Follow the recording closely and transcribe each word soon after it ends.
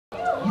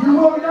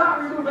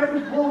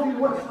any clothing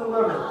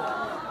whatsoever.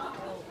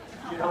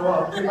 Yeah,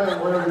 well,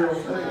 whatever you'll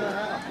say.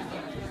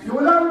 You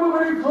will not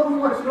remove any clothing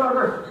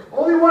whatsoever.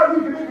 Only one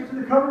you can make it to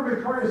the cover of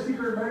Victoria's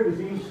Secret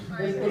magazine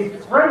is a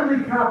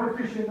friendly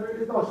competition. There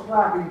is no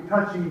slapping,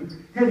 touching,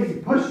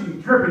 hitting,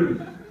 pushing, tripping.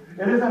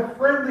 It is a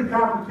friendly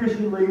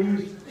competition,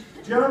 ladies.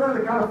 Gentlemen, on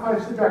the count of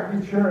 5, sit back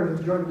in your chair and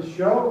enjoy the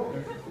show.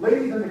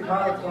 Ladies, on the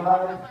count of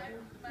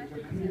 5,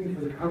 you're competing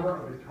for the cover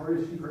of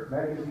Victoria's Secret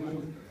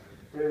magazine.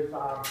 There's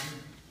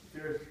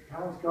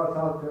talent scouts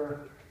out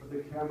there with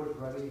the cameras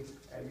ready,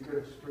 and you're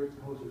going to straight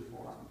poses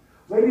for them.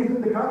 Ladies,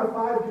 on the count of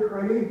 5, get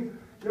ready.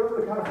 Gentlemen,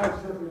 on the count of 5,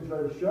 sit up and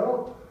enjoy the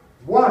show.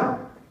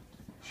 1,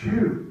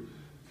 2,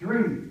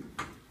 3,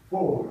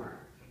 4,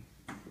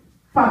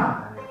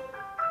 5.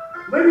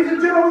 Ladies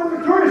and gentlemen, the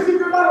Victoria's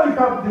Secret modeling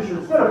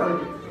competition. Sit up,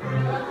 ladies.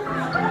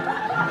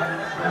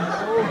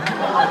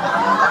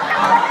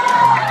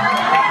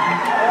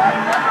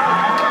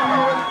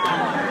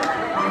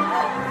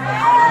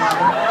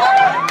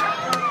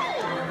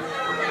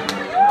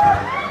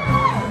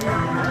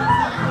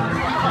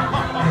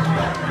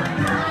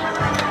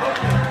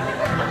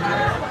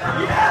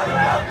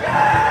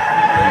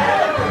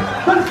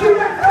 Let's see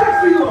that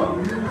sexy look.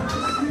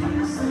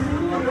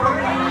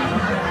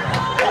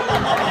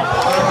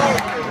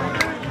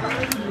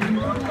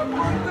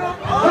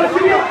 Let's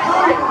see it.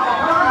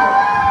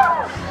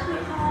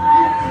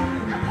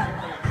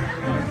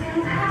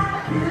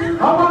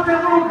 How about that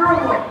little girl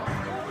look?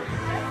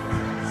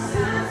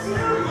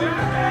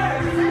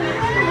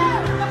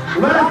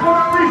 Last but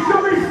not least, show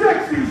me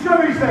sexy, show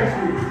me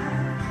sexy.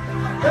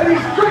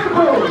 Ladies, straight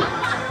pose.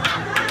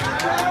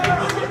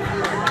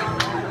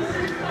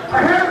 A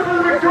hand for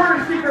the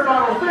Victoria's Secret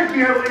model. Thank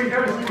you, ladies.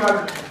 Have a seat on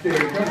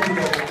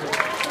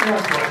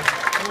stage.